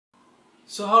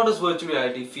So how does virtual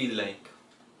reality feel like?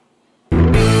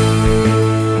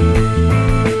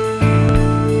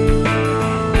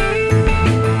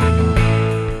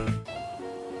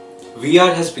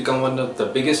 VR has become one of the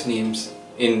biggest names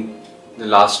in the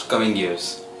last coming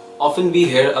years. Often we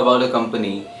hear about a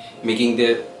company making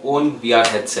their own VR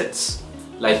headsets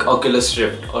like Oculus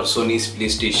Rift or Sony's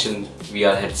PlayStation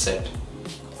VR headset.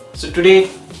 So today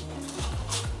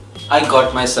I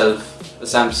got myself a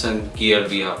Samsung Gear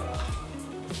VR.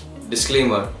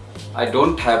 Disclaimer, I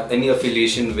don't have any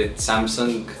affiliation with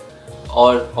Samsung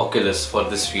or Oculus for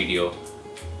this video.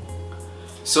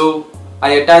 So I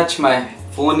attach my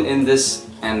phone in this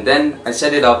and then I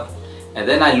set it up and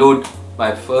then I load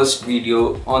my first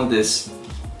video on this.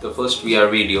 The first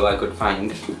VR video I could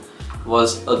find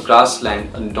was a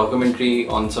grassland, a documentary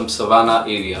on some savanna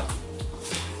area.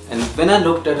 And when I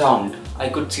looked around, I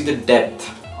could see the depth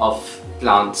of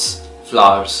plants,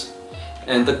 flowers,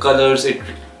 and the colors,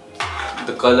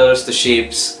 the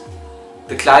shapes.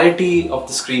 The clarity of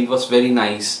the screen was very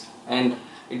nice and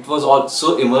it was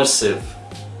also immersive.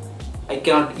 I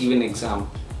cannot even examine.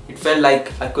 It felt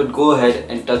like I could go ahead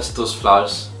and touch those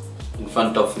flowers in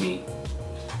front of me.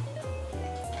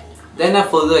 Then I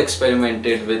further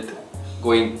experimented with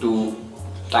going to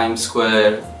Times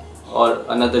Square or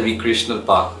another recreational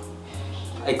park.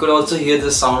 I could also hear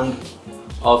the sound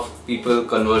of people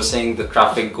conversing, the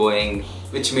traffic going,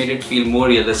 which made it feel more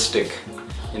realistic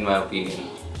in my opinion.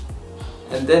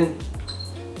 And then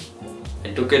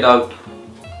I took it out,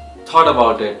 thought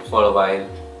about it for a while,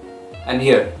 and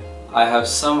here I have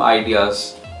some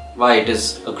ideas why it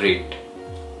is a great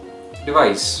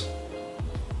device.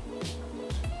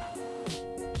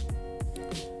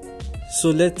 So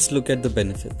let's look at the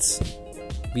benefits.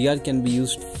 VR can be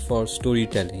used for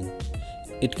storytelling.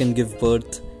 It can give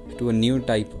birth to a new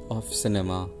type of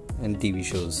cinema and TV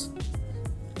shows.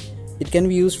 It can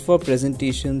be used for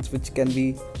presentations which can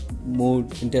be more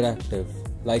interactive,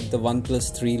 like the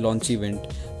OnePlus 3 launch event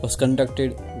was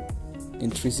conducted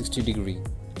in 360 degree.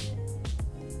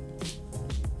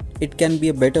 It can be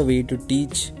a better way to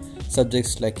teach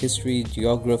subjects like history,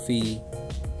 geography,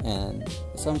 and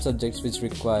some subjects which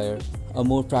require a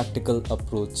more practical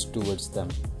approach towards them.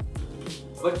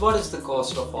 But what is the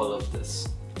cost of all of this?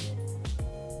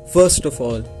 First of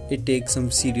all, it takes some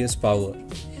serious power.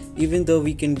 Even though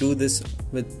we can do this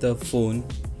with the phone,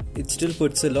 it still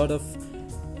puts a lot of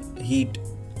heat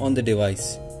on the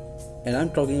device. And I'm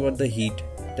talking about the heat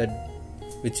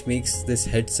which makes this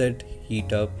headset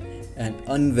heat up and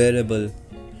unwearable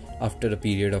after a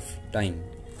period of time.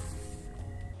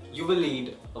 You will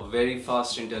need a very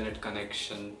fast internet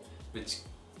connection which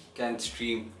can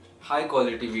stream high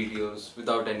quality videos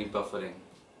without any buffering.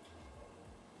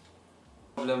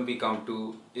 The problem we come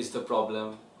to is the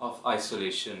problem of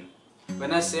isolation.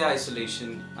 When I say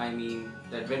isolation, I mean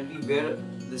that when we wear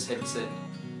this headset,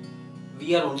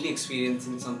 we are only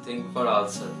experiencing something for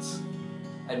ourselves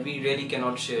and we really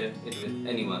cannot share it with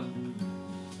anyone.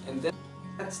 And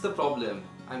that's the problem.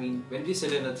 I mean, when we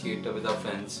sit in a theater with our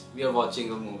friends, we are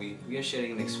watching a movie, we are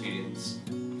sharing an experience.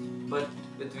 But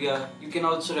with VR, you can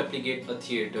also replicate a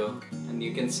theater and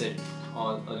you can sit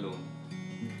all alone.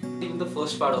 Even the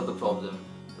first part of the problem.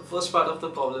 The first part of the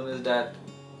problem is that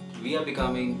we are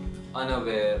becoming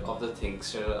unaware of the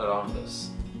things that are around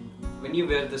us. When you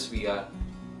wear this VR,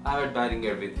 I'm admiring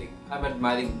everything. I'm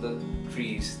admiring the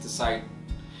trees, the sight,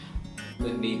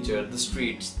 the nature, the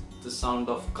streets, the sound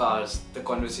of cars, the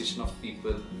conversation of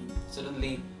people.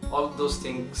 Suddenly, all of those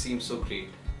things seem so great.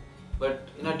 But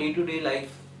in our day-to-day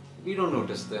life, we don't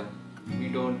notice them. We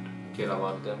don't care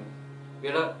about them.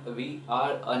 We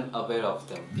are unaware of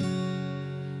them.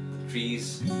 The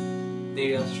trees,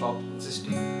 they have stopped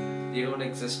existing. They don't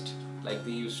exist like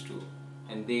they used to.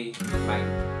 And they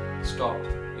might stop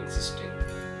existing.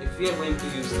 If we are going to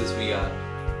use this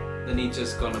VR, the nature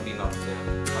is gonna be not there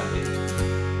one day.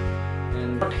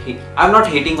 And I'm not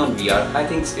hating on VR, I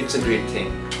think it's a great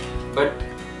thing. But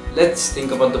let's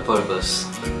think about the purpose.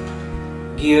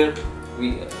 Gear,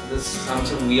 this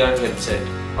Samsung VR headset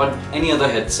or any other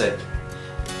headset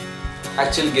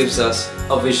actually gives us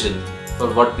a vision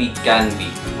for what we can be,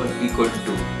 what we could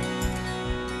do.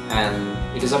 And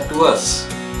it is up to us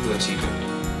to achieve it.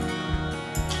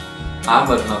 I'm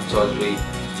Arunabh Chowdhury.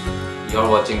 You're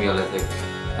watching Real Ethic,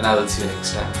 and I will see you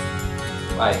next time.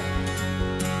 Bye.